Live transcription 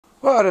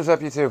What is up,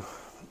 YouTube?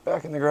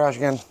 Back in the garage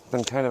again.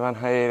 Been kind of on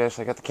hiatus.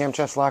 I got the cam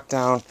chest locked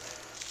down,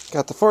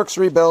 got the forks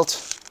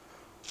rebuilt,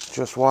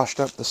 just washed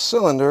up the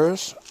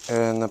cylinders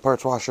in the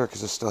parts washer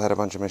because it still had a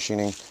bunch of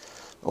machining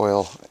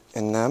oil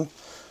in them.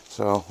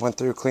 So went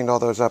through, cleaned all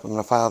those up. I'm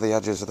going to file the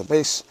edges of the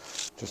base,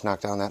 just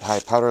knock down that high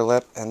powder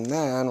lip, and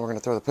then we're going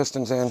to throw the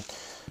pistons in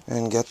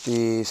and get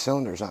the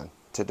cylinders on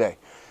today.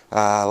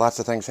 Lots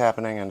of things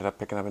happening. Ended up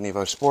picking up an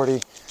Evo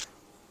Sporty.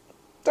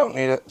 Don't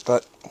need it,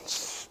 but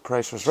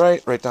price was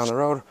right down the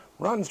road.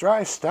 Runs,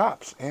 drives,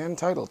 stops, and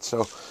titled.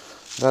 So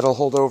that'll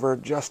hold over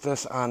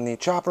justice on the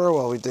chopper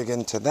while we dig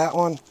into that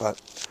one, but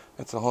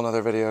it's a whole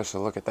nother video,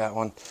 so look at that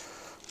one.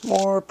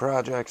 More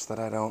projects that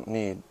I don't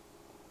need.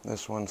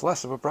 This one's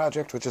less of a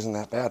project, which isn't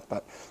that bad,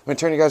 but I'm going to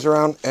turn you guys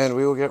around and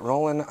we will get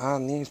rolling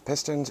on these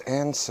pistons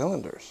and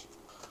cylinders.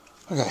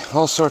 Okay,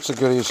 all sorts of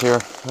goodies here.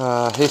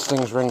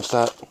 Hastings ring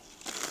set.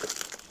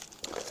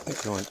 I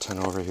think we went 10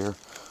 over here.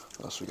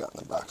 What else we got in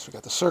the box? We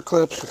got the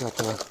circlips, we got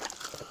the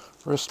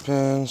wrist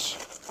pins,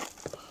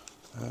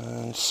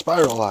 and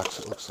spiral locks,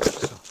 it looks like.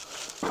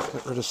 So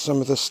get rid of some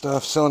of this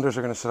stuff. Cylinders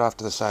are going to sit off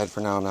to the side for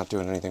now. I'm not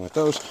doing anything with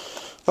those.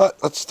 But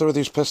let's throw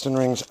these piston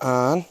rings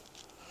on,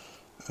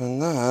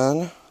 and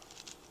then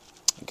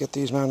get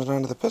these mounted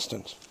onto the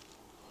pistons.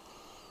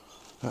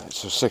 Alright,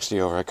 so 60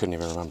 over. I couldn't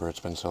even remember. It's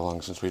been so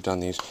long since we've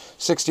done these.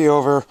 60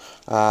 over,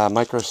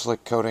 micro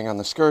slick coating on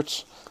the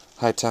skirts,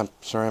 high temp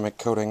ceramic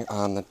coating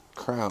on the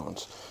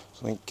crowns.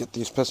 So we can get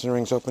these piston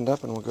rings opened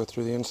up and we'll go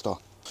through the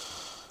install.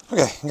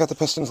 Okay, got the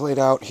pistons laid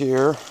out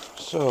here.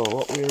 So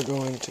what we are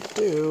going to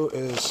do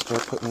is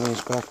start putting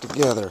these back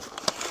together.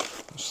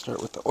 Let's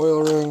start with the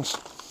oil rings.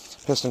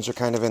 Pistons are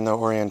kind of in the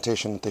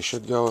orientation that they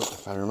should go.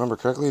 If I remember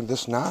correctly,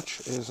 this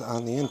notch is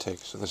on the intake.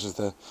 So this is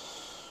the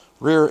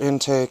rear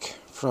intake,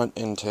 front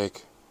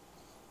intake.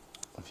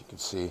 If you can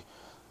see,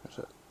 there's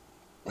a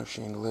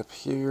machined lip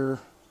here,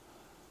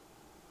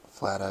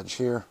 flat edge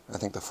here. I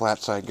think the flat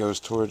side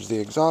goes towards the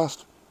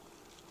exhaust.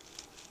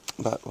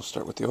 But we'll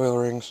start with the oil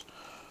rings.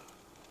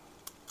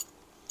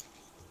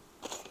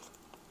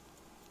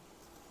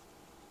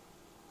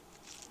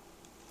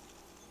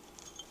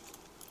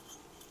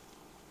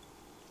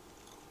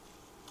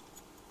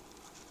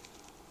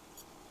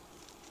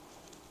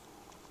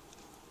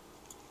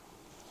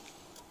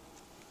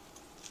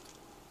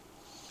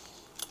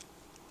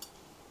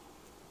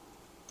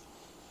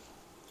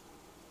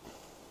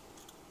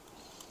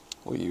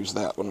 We'll use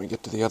that when we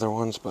get to the other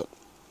ones, but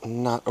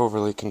not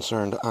overly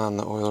concerned on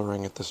the oil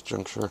ring at this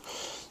juncture.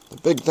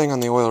 The big thing on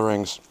the oil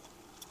rings,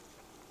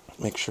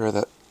 make sure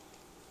that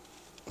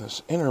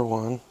this inner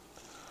one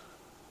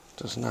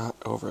does not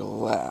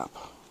overlap.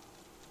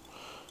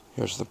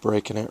 Here's the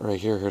break in it right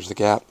here. Here's the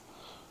gap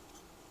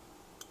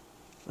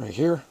right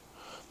here.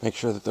 Make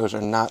sure that those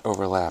are not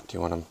overlapped.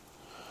 You want them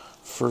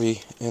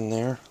free in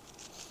there.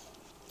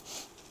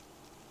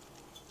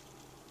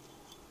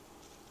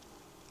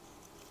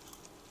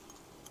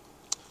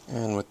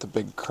 And with the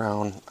big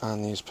crown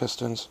on these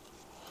pistons,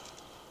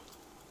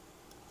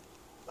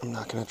 I'm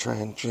not going to try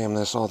and jam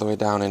this all the way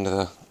down into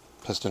the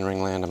piston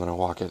ring land. I'm going to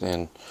walk it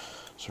in.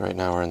 So right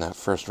now we're in that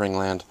first ring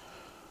land.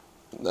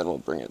 Then we'll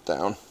bring it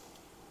down.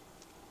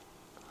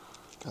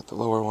 Got the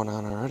lower one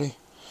on already.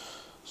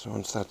 So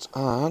once that's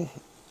on,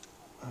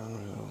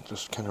 we'll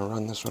just kind of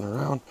run this one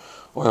around.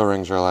 Oil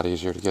rings are a lot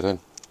easier to get in.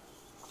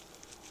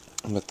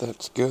 But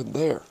that's good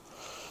there.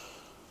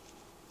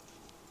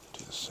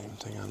 Do the same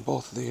thing on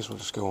both of these. We'll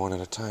just go one at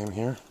a time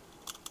here.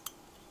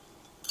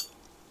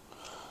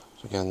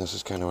 So again, this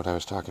is kind of what I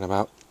was talking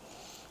about.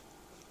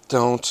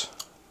 Don't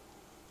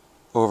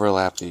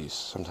overlap these.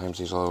 Sometimes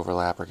these will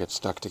overlap or get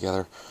stuck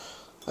together.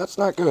 That's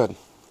not good.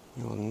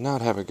 You will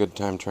not have a good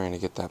time trying to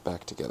get that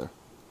back together.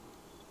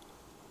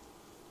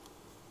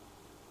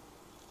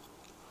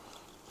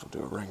 We'll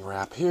do a ring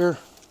wrap here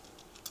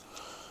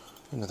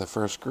into the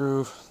first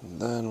groove,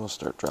 then we'll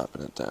start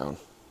dropping it down.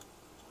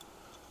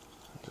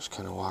 Just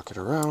kind of walk it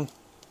around.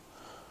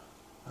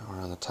 Now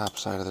we're on the top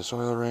side of this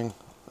oil ring,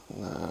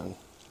 and then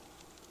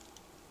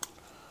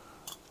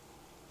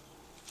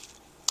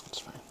that's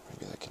fine.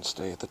 Maybe that can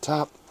stay at the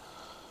top.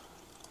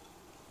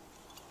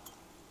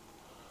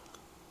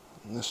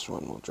 And this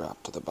one will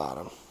drop to the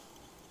bottom.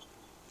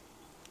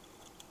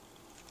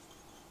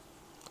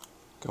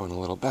 Going a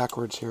little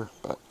backwards here,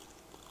 but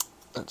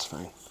that's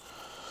fine.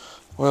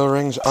 Oil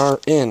rings are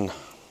in.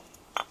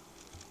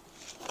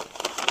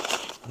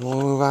 And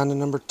we'll move on to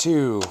number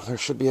 2. There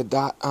should be a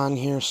dot on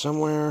here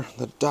somewhere.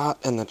 The dot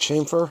and the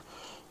chamfer.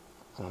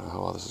 I don't know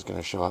how well this is going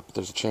to show up, but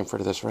there's a chamfer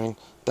to this ring.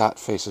 Dot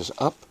faces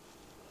up.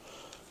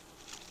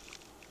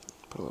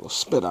 Put a little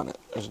spit on it.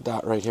 There's a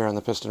dot right here on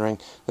the piston ring.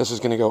 This is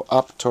going to go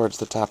up towards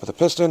the top of the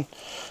piston.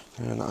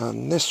 And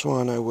on this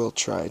one, I will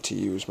try to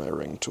use my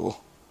ring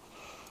tool.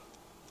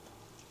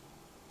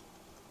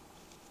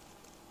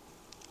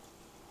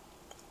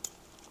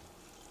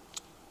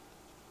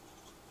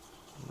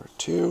 Number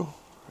 2.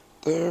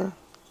 There.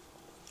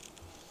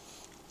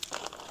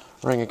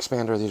 Ring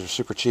expander, these are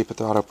super cheap at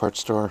the auto parts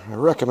store. I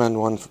recommend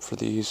one for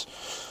these.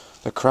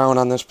 The crown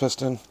on this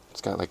piston, it's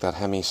got like that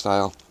Hemi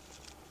style.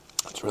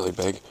 It's It's really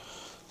big.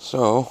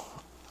 So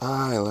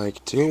I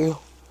like to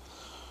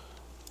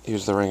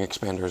use the ring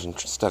expanders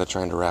instead of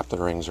trying to wrap the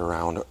rings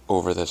around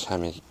over this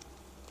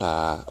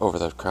over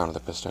the crown of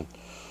the piston.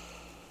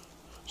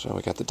 So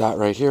we got the dot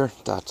right here,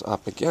 dot's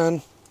up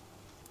again.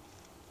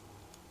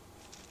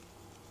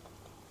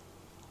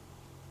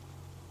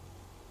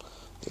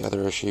 The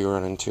other issue you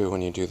run into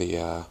when you do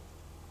the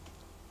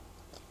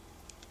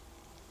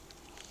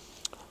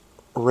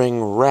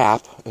ring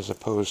wrap as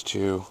opposed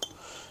to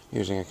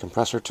using a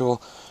compressor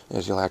tool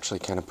is you'll actually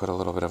kind of put a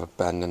little bit of a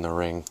bend in the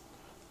ring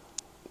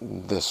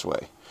this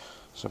way.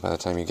 So by the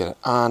time you get it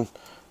on,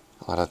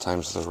 a lot of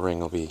times the ring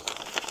will be,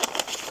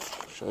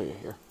 I'll show you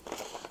here.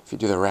 If you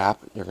do the wrap,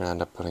 you're going to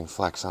end up putting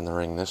flex on the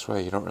ring this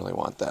way. You don't really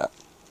want that.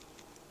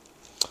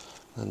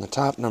 And the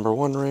top number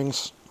 1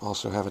 rings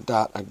also have a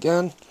dot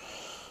again.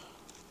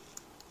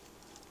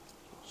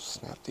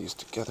 Snap these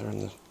together in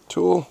the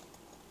tool.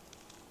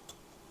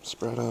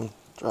 Spread them,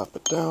 drop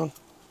it down,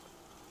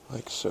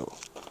 like so.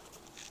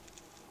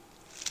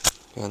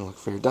 Again, look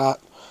for your dot.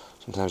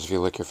 Sometimes if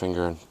you lick your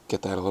finger and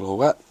get that a little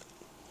wet,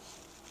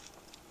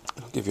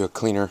 it'll give you a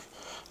cleaner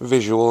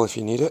visual if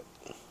you need it.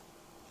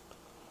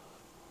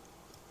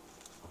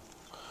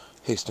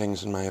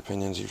 Hastings, in my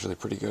opinion, is usually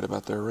pretty good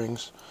about their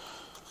rings.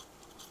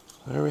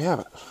 There we have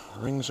it.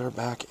 Rings are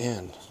back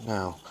in.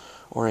 Now,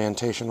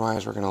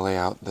 orientation-wise, we're going to lay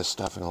out this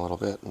stuff in a little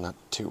bit. I'm not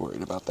too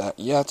worried about that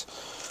yet.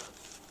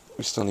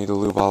 We still need to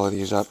lube all of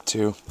these up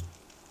too,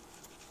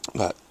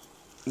 but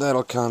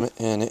that'll come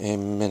in a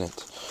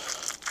minute.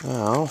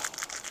 Now,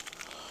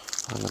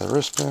 onto the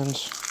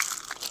wristbands.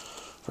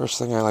 First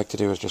thing I like to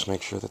do is just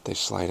make sure that they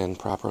slide in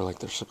proper like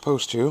they're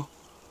supposed to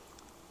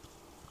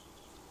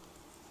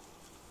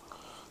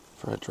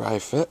for a dry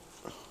fit.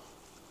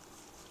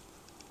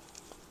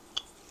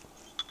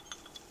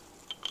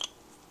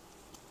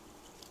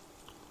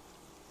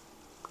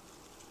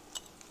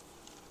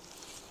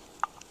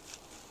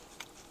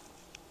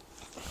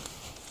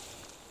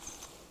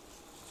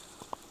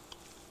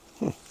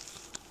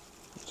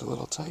 It's a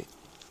little tight.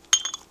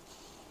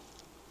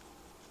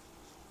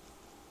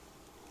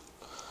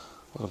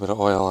 A little bit of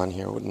oil on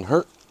here wouldn't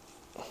hurt.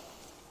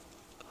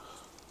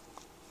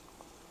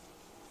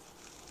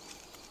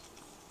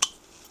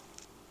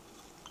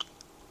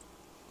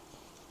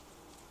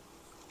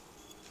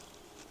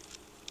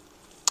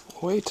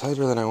 Way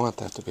tighter than I want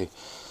that to be.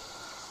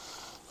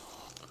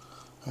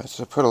 Alright,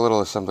 so I put a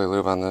little assembly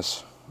lube on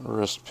this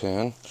wrist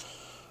pin.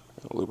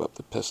 I'll lube up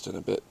the piston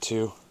a bit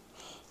too.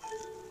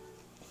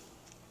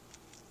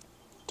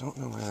 Don't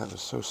know why that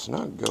was so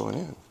snug going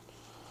in,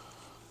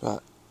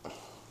 but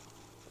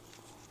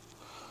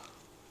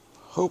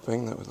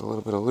hoping that with a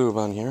little bit of lube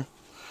on here,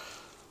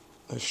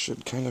 this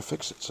should kind of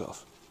fix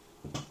itself.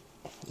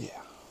 Yeah,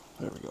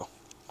 there we go.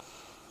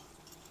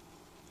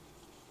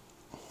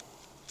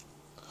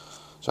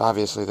 So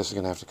obviously this is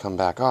going to have to come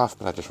back off,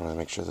 but I just want to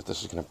make sure that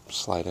this is going to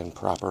slide in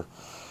proper.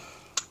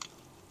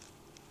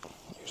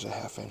 Use a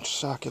 1/2-inch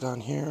socket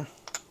on here.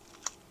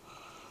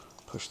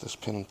 Push this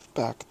pin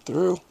back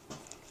through.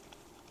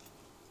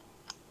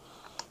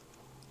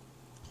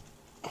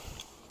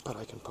 But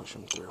I can push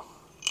them through.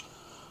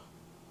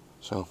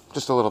 So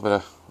just a little bit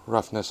of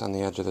roughness on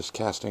the edge of this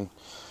casting,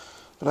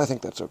 but I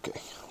think that's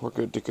okay. We're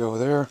good to go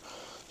there.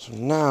 So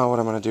now what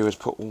I'm going to do is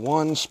put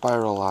 1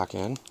 spiral lock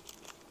in.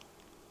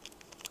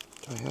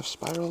 Do I have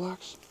spiral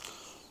locks?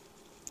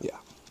 Yeah.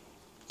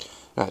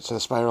 Alright, so the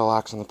spiral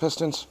locks on the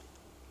pistons.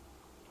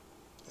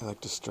 I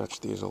like to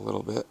stretch these a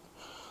little bit,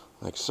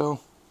 like so.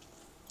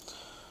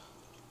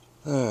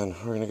 Then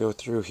we're going to go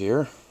through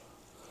here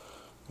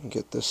and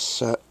get this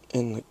set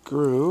in the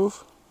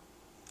groove.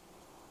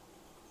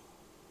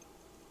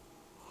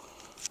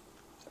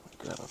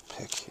 Grab a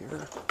pick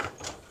here.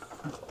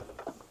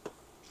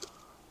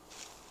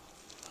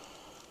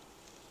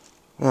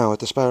 Now with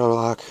the spiral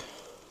lock,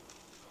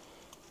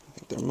 I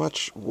think they're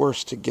much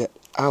worse to get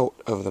out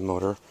of the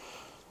motor,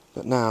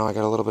 but now I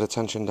got a little bit of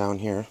tension down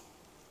here.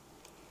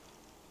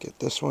 Get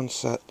this one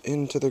set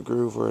into the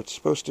groove where it's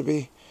supposed to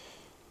be,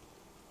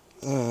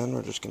 then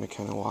we're just going to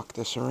kind of walk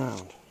this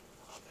around.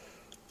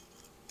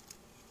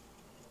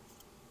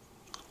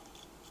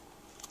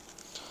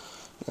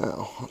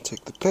 Now, I'll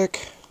take the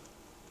pick,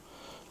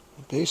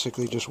 and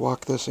basically just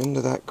walk this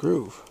into that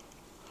groove.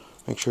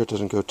 Make sure it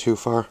doesn't go too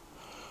far.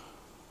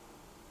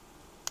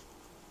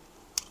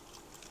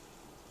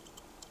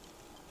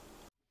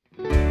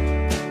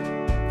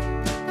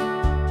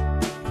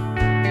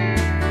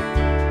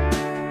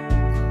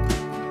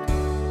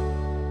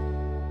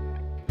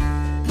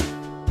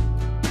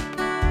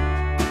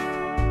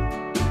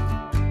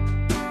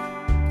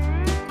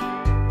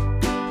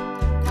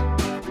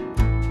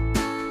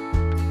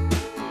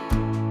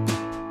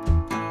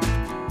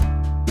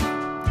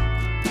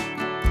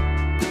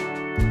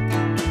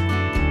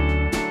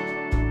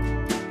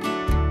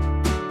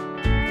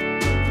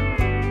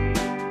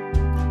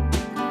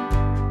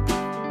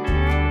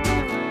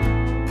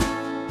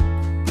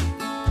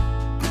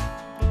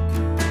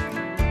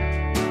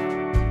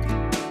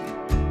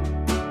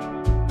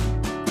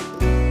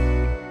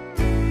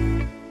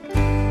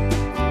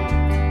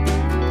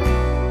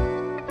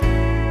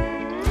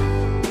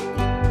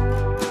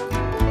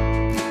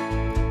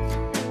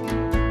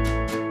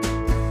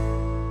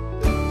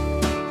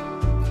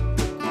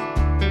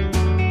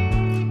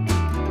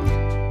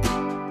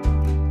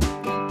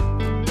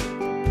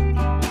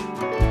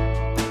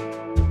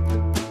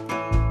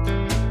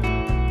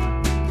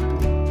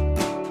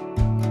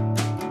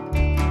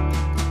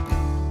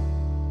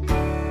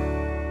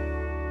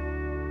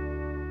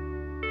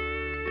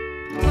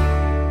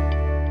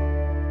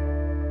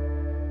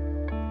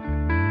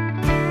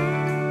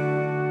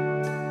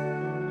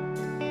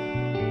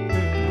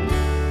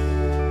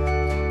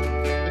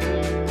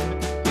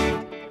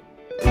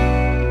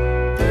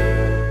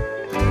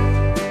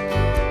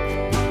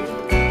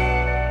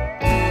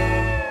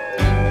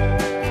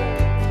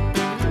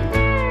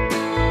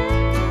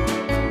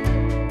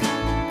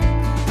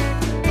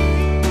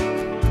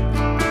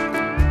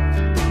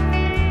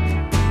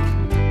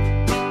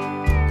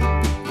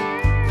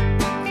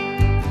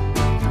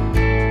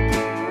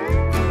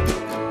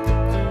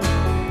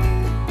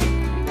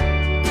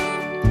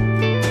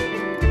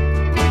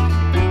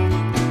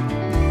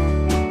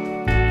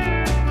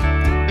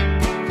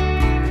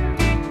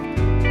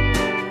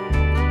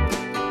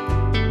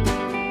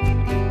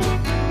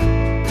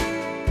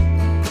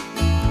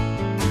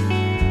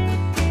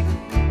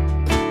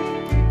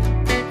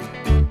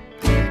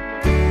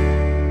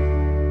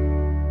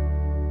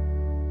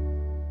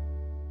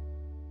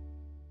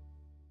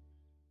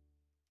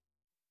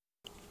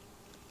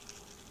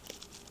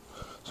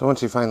 So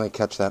once you finally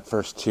catch that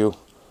first two, you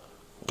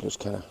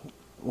just kind of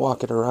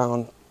walk it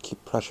around,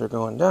 keep pressure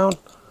going down,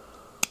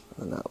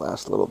 and that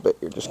last little bit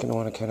you're just going to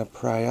want to kind of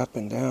pry up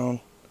and down.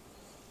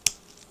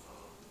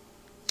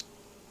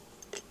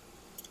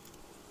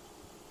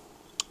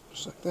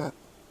 Just like that.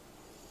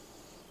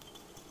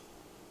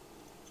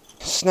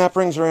 Snap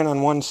rings are in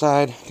on one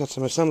side. Got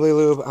some assembly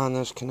lube on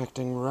this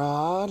connecting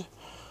rod.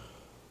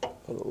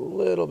 Put a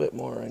little bit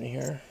more in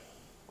here.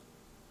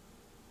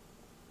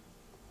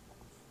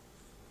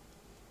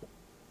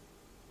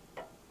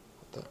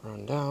 Let that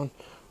run down.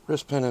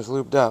 Wrist pin is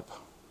lubed up.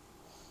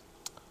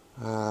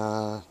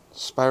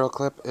 Spiral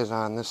clip is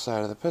on this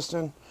side of the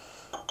piston.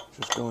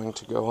 Just going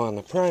to go on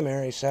the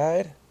primary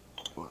side.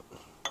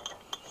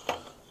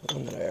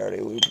 One that I already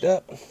lubed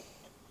up.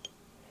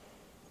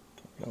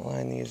 I'm going to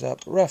line these up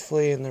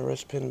roughly in the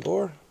wrist pin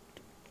bore.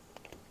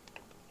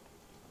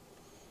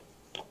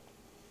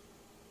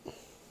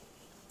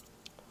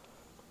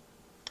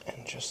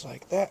 And just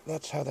like that,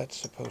 that's how that's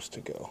supposed to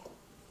go.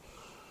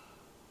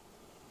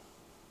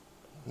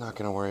 Not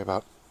going to worry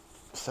about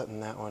setting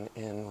that one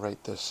in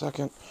right this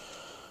second.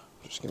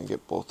 I'm just going to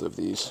get both of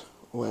these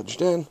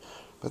wedged in.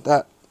 But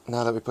that,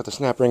 now that we put the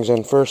snap rings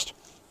in first,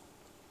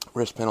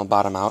 wrist pin will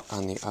bottom out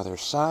on the other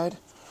side.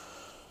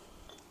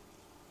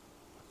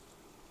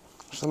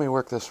 So let me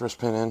work this wrist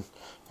pin in.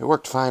 It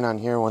worked fine on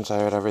here once I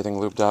had everything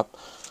lubed up.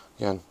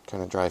 Again,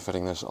 kind of dry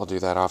fitting this. I'll do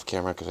that off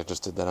camera because I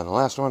just did that on the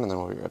last one, and then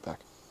we'll be right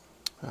back.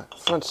 Right,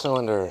 front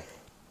cylinder.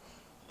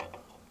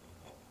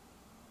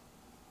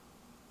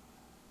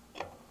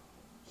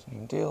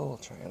 Same deal. We'll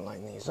try and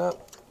line these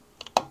up.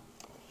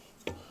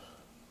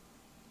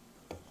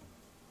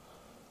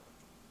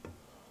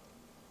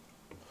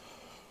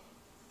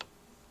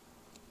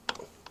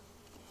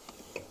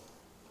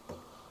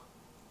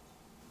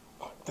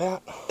 Like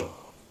that.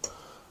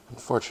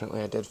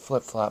 Unfortunately, I did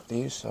flip-flop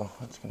these, so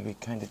that's going to be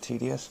kind of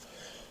tedious.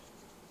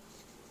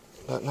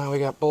 But now we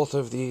got both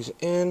of these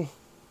in.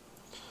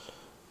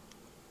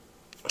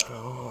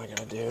 All I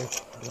gotta do,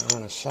 I'm going to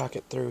run a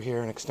socket through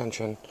here, an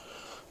extension.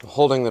 I'm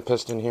holding the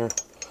piston here.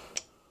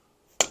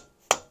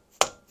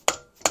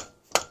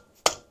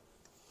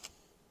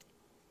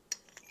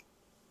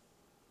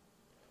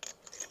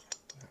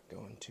 Not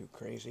going too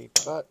crazy,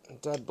 but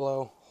dead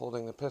blow,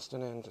 holding the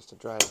piston in just to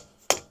drive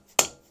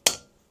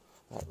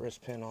that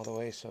wrist pin all the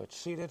way so it's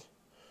seated.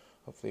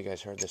 Hopefully you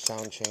guys heard the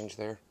sound change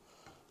there.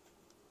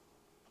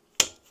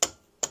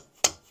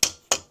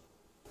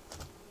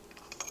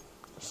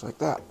 Just like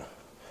that.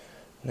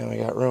 Now we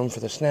got room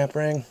for the snap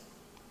ring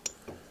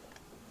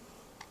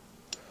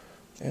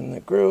in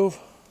the groove.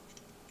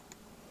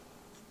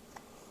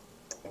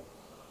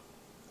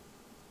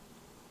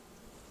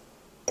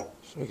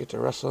 So we get to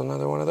wrestle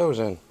another one of those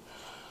in.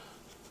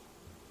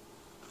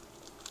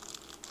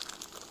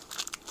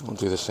 We'll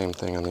do the same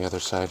thing on the other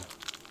side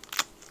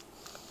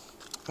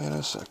in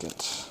a second.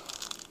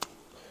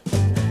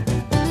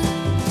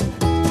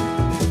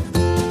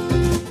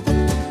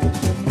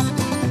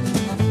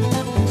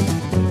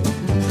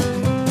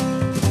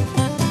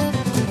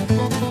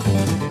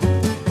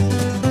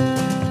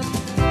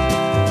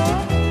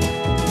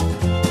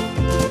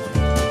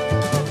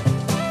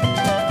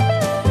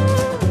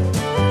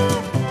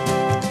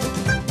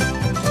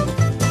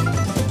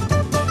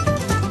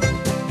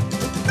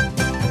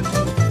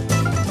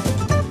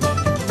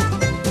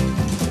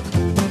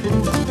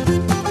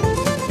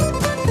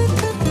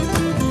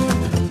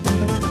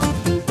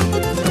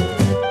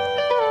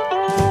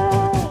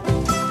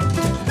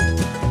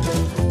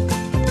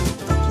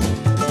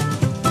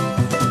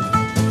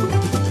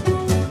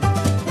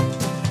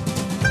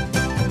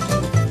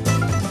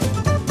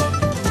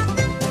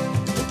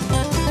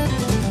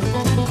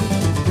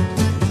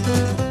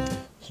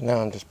 Now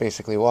I'm just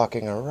basically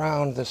walking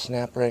around the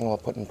snap ring while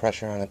putting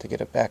pressure on it to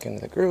get it back into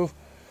the groove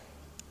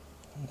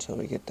until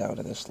we get down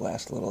to this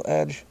last little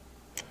edge.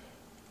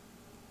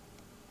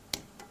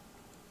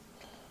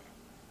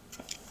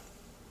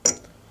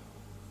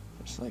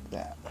 Just like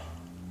that.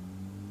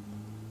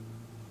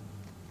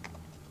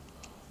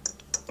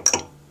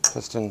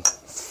 Piston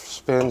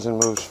spins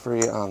and moves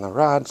free on the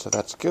rod, so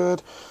that's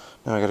good.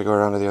 Now I got to go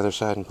around to the other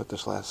side and put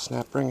this last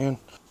snap ring in.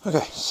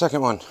 Okay,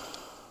 second one.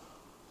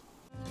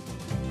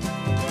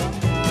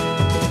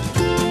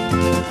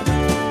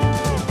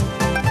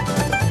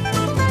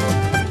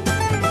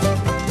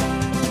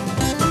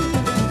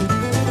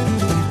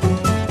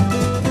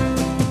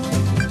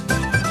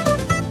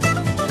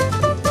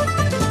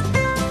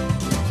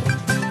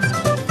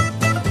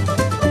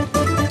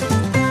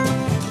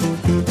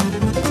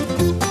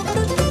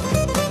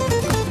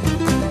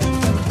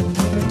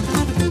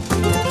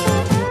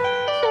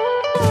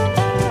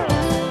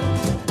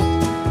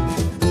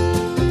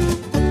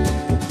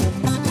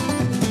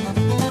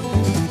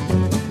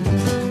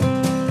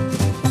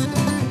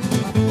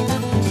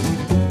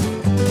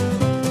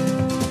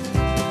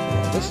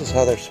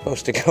 How they're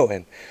supposed to go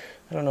in.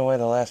 I don't know why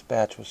the last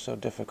batch was so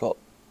difficult.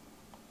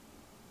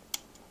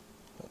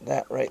 But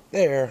that right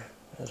there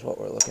is what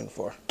we're looking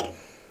for.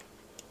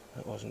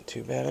 That wasn't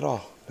too bad at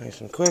all.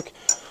 Nice and quick.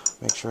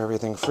 Make sure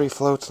everything free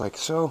floats like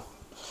so.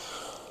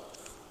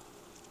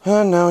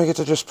 And now we get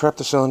to just prep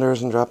the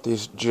cylinders and drop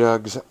these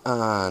jugs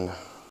on.